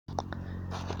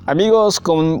Amigos,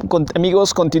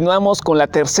 continuamos con la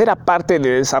tercera parte de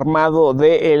desarmado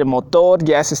del motor.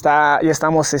 Ya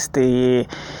estamos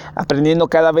aprendiendo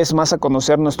cada vez más a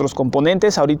conocer nuestros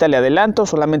componentes. Ahorita le adelanto,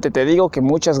 solamente te digo que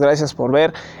muchas gracias por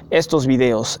ver estos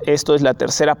videos. Esto es la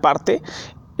tercera parte.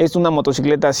 Es una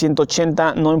motocicleta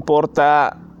 180, no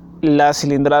importa la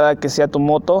cilindrada que sea tu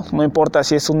moto, no importa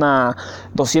si es una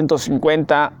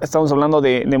 250, estamos hablando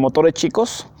de motores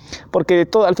chicos, porque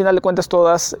al final de cuentas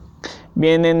todas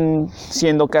vienen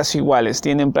siendo casi iguales,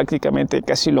 tienen prácticamente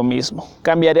casi lo mismo,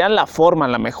 cambiarían la forma a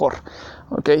la mejor,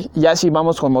 ¿okay? Ya si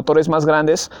vamos con motores más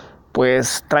grandes,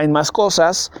 pues traen más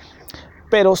cosas,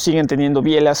 pero siguen teniendo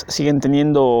bielas, siguen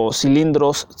teniendo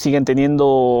cilindros, siguen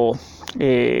teniendo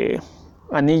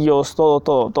anillos,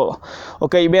 todo.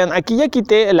 Ok, vean, aquí ya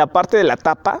quité la parte de la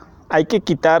tapa. Hay que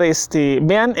quitar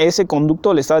vean ese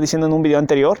conducto, le estaba diciendo en un video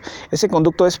anterior, ese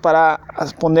conducto es para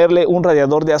ponerle un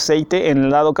radiador de aceite en el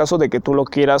dado caso de que tú lo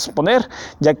quieras poner,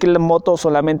 ya que la moto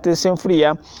solamente se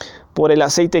enfría por el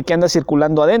aceite que anda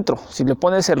circulando adentro. Si le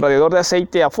pones el radiador de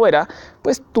aceite afuera,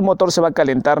 pues tu motor se va a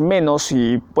calentar menos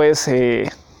y puedes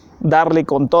darle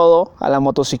con todo a la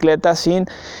motocicleta sin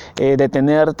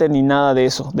detenerte ni nada de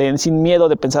eso, sin miedo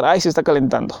de pensar, ay, se está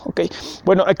calentando. Okay.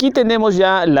 Bueno, aquí tenemos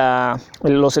ya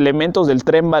los elementos del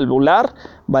tren valvular,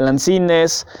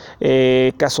 balancines,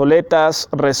 cazoletas,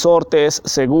 resortes,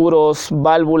 seguros,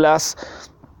 válvulas,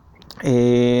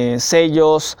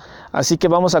 sellos. Así que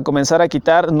vamos a comenzar a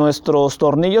quitar nuestros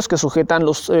tornillos que sujetan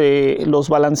los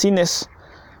balancines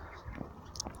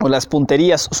o las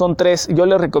punterías. Son tres. Yo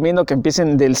les recomiendo que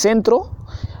empiecen del centro,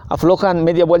 aflojan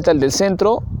media vuelta el del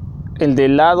centro, el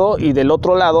del lado y del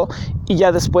otro lado, y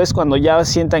ya después, cuando ya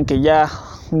sientan que ya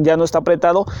no está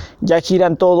apretado, ya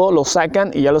giran todo, lo sacan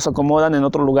y ya los acomodan en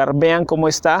otro lugar. Vean cómo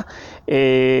está,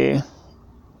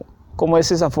 cómo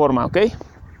es esa forma, ¿ok?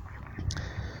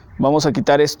 Vamos a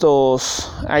quitar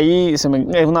estos. Ahí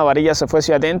una varilla se fue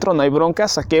hacia adentro, no hay bronca,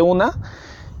 saqué una.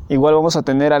 Igual vamos a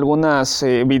tener algunos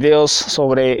videos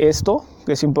sobre esto,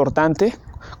 que es importante.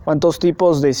 Cuántos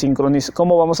tipos de sincronización,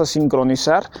 cómo vamos a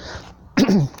sincronizar,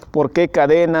 por qué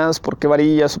cadenas, por qué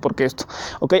varillas, por qué esto.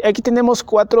 Ok, aquí tenemos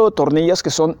 4 tornillos que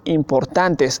son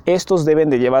importantes. Estos deben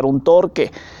de llevar un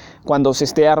torque cuando se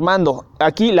esté armando.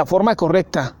 Aquí la forma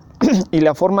correcta y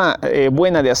la forma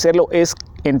buena de hacerlo es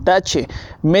en tache,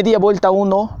 media vuelta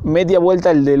uno, media vuelta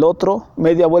el del otro,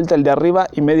 media vuelta el de arriba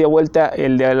y media vuelta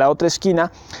el de la otra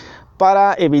esquina,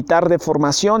 para evitar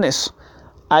deformaciones.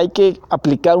 Hay que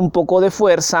aplicar un poco de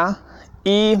fuerza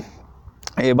y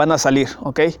van a salir,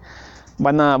 ¿ok?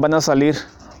 Van a salir,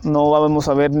 no vamos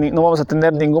a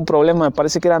tener ningún problema. Me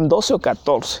parece que eran 12 o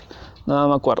 14, no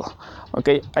me acuerdo, ¿ok?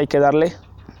 Hay que darle.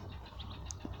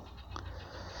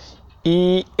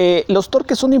 Y los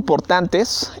torques son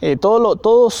importantes.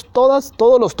 Todos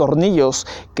los tornillos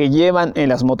que llevan en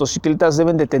las motocicletas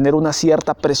deben de tener una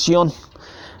cierta presión,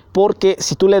 porque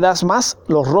si tú le das más,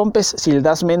 los rompes; si le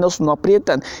das menos, no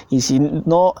aprietan. Y si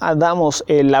no damos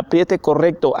el apriete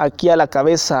correcto aquí a la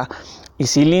cabeza y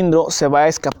cilindro, se va a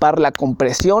escapar la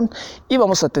compresión y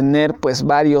vamos a tener pues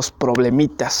varios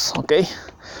problemitas, ¿ok?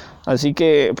 Así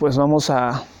que pues vamos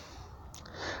a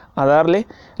darle.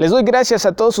 Les doy gracias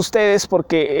a todos ustedes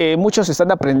porque muchos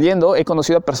están aprendiendo. He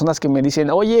conocido a personas que me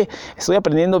dicen, oye, estoy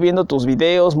aprendiendo viendo tus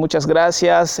videos, muchas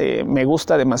gracias, me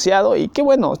gusta demasiado. Y qué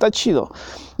bueno, está chido.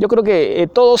 Yo creo que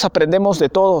todos aprendemos de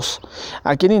todos.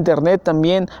 Aquí en internet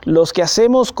también, los que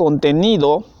hacemos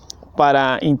contenido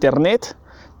para internet,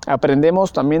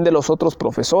 aprendemos también de los otros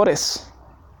profesores.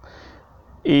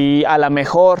 Y a lo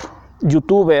mejor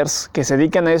youtubers que se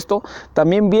dedican a esto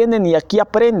también vienen y aquí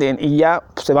aprenden y ya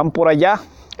pues, se van por allá.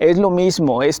 Es lo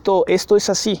mismo, esto es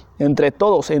así, entre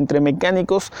todos, entre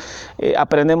mecánicos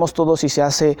aprendemos todos y se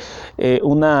hace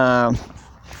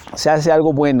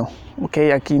algo bueno. Ok,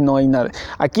 aquí no hay nada.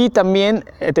 Aquí también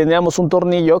tendríamos un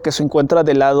tornillo que se encuentra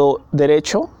del lado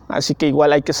derecho, así que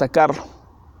igual hay que sacarlo.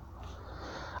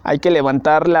 Hay que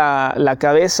levantar la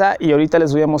cabeza, y ahorita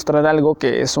les voy a mostrar algo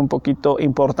que es un poquito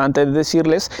importante de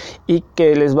decirles y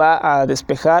que les va a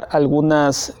despejar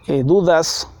algunas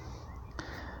dudas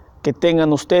que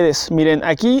tengan ustedes. Miren,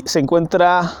 aquí se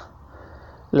encuentra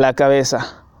la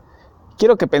cabeza.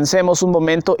 Quiero que pensemos un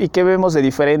momento y qué vemos de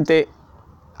diferente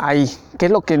ahí. ¿Qué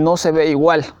es lo que no se ve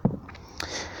igual?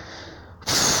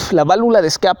 La válvula de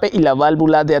escape y la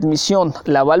válvula de admisión.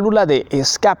 La válvula de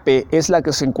escape es la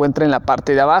que se encuentra en la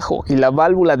parte de abajo y la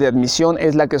válvula de admisión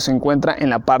es la que se encuentra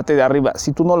en la parte de arriba.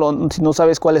 Si no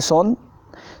sabes cuáles son,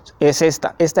 es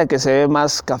esta que se ve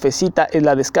más cafecita es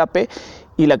la de escape,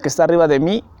 y la que está arriba de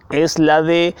mí es la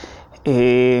de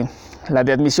la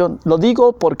de admisión. Lo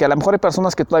digo porque a lo mejor hay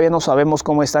personas que todavía no sabemos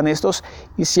cómo están estos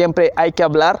y siempre hay que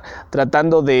hablar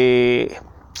tratando de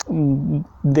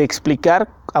explicar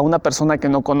a una persona que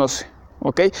no conoce.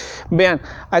 ¿Ok? Vean,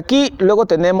 aquí luego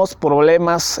tenemos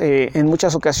problemas en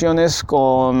muchas ocasiones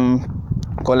con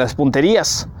las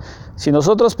punterías. Si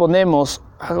nosotros ponemos,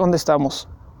 ¿dónde estamos?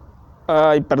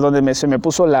 Ay, perdónenme, se me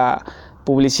puso la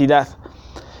publicidad.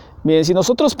 Miren, si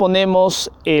nosotros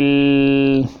ponemos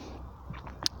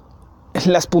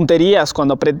las punterías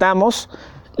cuando apretamos,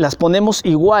 las ponemos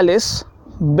iguales,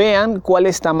 vean cuál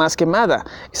está más quemada.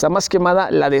 Está más quemada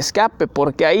la de escape,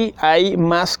 porque ahí hay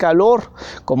más calor.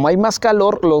 Como hay más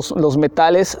calor, los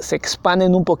metales se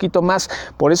expanden un poquito más.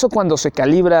 Por eso cuando se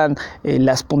calibran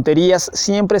las punterías,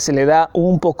 siempre se le da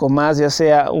un poco más, ya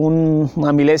sea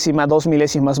una milésima, 2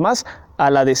 milésimas más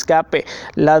a la de escape.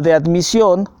 La de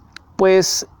admisión,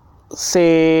 pues,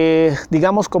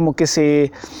 digamos como que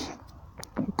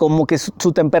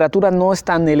su temperatura no es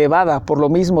tan elevada, por lo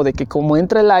mismo de que como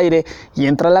entra el aire y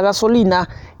entra la gasolina,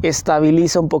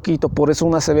 estabiliza un poquito. Por eso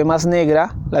una se ve más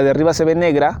negra, la de arriba se ve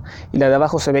negra y la de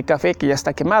abajo se ve café, que ya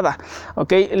está quemada.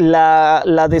 ¿Okay?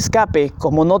 La de escape,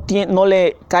 como no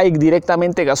le cae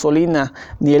directamente gasolina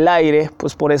ni el aire,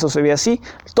 pues por eso se ve así.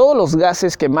 Todos los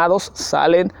gases quemados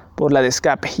salen por la de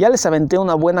escape. Ya les aventé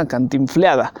una buena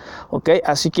cantinfleada, ¿ok?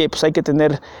 Así que pues hay que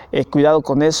tener cuidado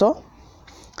con eso.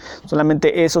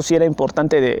 Solamente eso sí era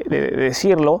importante de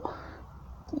decirlo,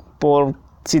 por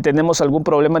si tenemos algún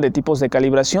problema de tipos de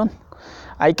calibración.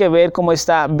 Hay que ver cómo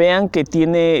está. Vean que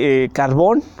tiene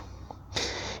carbón,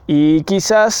 y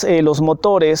quizás los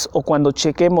motores, o cuando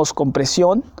chequemos con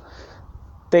presión,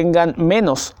 tengan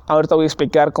menos. Ahorita voy a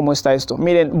explicar cómo está esto.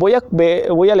 Miren, voy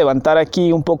a levantar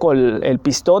aquí un poco el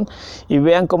pistón y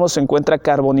vean cómo se encuentra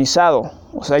carbonizado.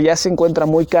 O sea, ya se encuentra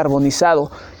muy carbonizado.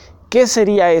 ¿Qué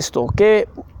sería esto? ¿Qué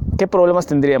problemas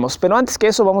tendríamos? Pero antes que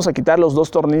eso, vamos a quitar los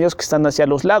 2 tornillos que están hacia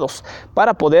los lados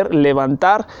para poder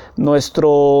levantar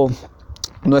nuestro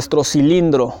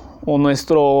cilindro o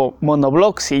nuestro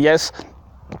monoblock, si ya es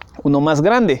uno más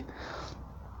grande.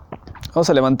 Vamos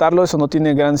a levantarlo, eso no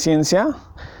tiene gran ciencia.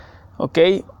 Ok,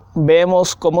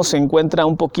 vemos cómo se encuentra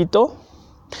un poquito.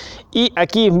 Y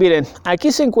aquí, miren,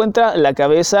 aquí se encuentra la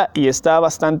cabeza y está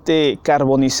bastante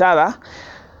carbonizada.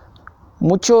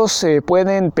 Muchos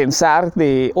pueden pensar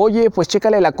de, oye, pues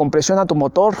chécale la compresión a tu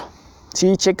motor.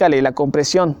 Sí, chécale la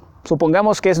compresión.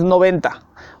 Supongamos que es 90,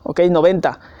 ok,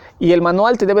 90. Y el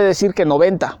manual te debe decir que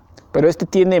 90. Pero este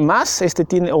tiene más,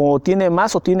 tiene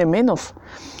más o tiene menos.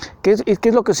 ¿Qué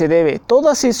es lo que se debe?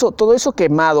 Todo eso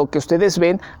quemado que ustedes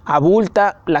ven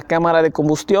abulta la cámara de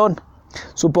combustión.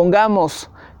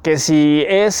 Supongamos que si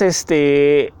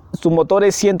su motor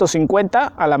es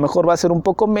 150, a lo mejor va a ser un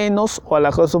poco menos o a lo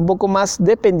mejor es un poco más,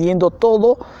 dependiendo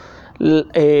todo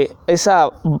esa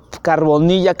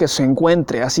carbonilla que se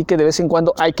encuentre. Así que de vez en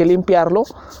cuando hay que limpiarlo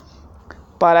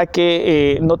para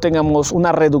que no tengamos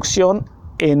una reducción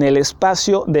en el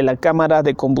espacio de la cámara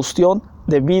de combustión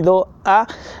debido a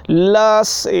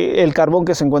el carbón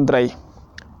que se encuentra ahí.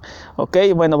 Ok,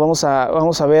 bueno, vamos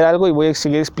a ver algo y voy a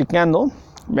seguir explicando.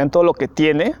 Vean todo lo que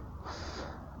tiene.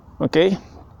 Ok,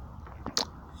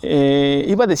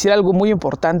 iba a decir algo muy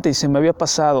importante y se me había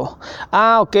pasado.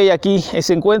 Ok, aquí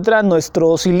se encuentra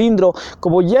nuestro cilindro.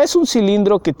 Como ya es un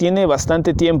cilindro que tiene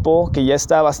bastante tiempo, que ya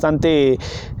está bastante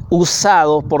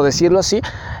usado, por decirlo así,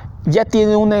 ya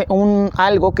tiene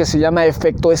algo que se llama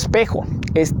efecto espejo.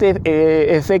 Este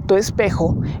efecto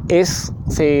espejo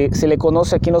se le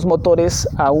conoce aquí en los motores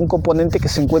a un componente que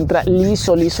se encuentra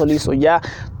liso. Ya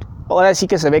ahora sí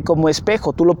que se ve como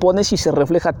espejo. Tú lo pones y se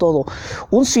refleja todo.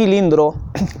 Un cilindro,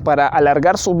 para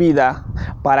alargar su vida,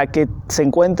 para que se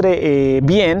encuentre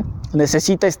bien,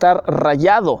 necesita estar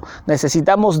rayado.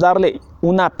 Necesitamos darle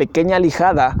una pequeña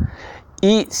lijada.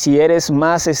 Y si eres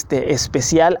más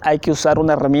especial, hay que usar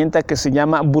una herramienta que se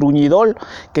llama bruñidor,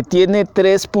 que tiene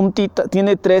 3 puntitas,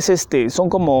 son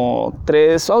como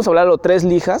 3, vamos a hablarlo, 3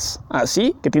 lijas,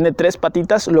 así, que tiene 3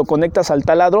 patitas. Lo conectas al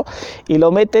taladro y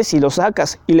lo metes y lo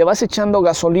sacas y le vas echando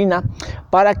gasolina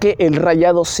para que el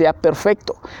rayado sea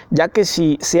perfecto, ya que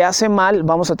si se hace mal,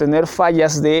 vamos a tener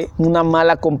fallas de una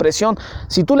mala compresión.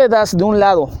 Si tú le das de un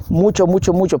lado mucho,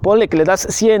 ponle que le das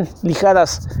 100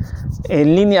 lijadas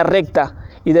en línea recta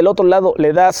y del otro lado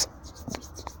le das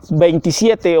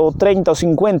 27 o 30 o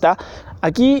 50,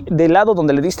 aquí del lado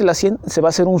donde le diste la 100 se va a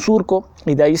hacer un surco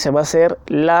y de ahí se va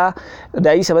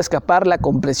a escapar la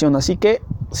compresión. Así que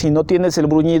si no tienes el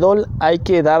bruñidor, hay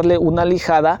que darle una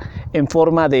lijada en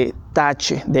forma de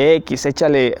tache, de X.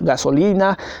 Échale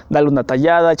gasolina, dale una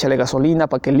tallada, échale gasolina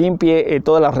para que limpie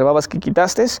todas las rebabas que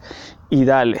quitaste y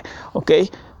dale, ok.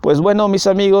 Pues bueno, mis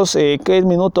amigos, ¿qué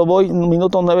minuto voy?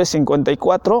 Minuto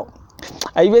 9:54.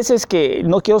 Hay veces que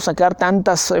no quiero sacar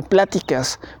tantas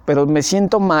pláticas, pero me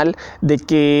siento mal de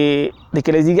que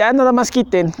les diga, nada más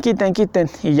quiten,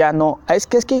 y ya no. Es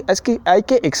que hay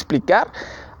que explicar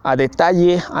a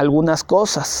detalle algunas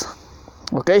cosas.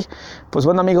 Ok, pues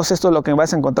bueno amigos, esto es lo que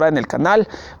vas a encontrar en el canal.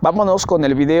 Vámonos con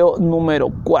el video número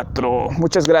 4.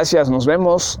 Muchas gracias, nos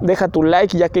vemos. Deja tu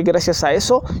like, ya que gracias a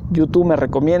eso YouTube me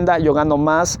recomienda, yo ganando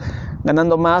más,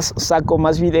 saco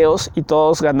más videos y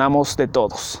todos ganamos de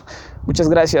todos. Muchas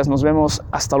gracias, nos vemos,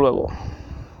 hasta luego.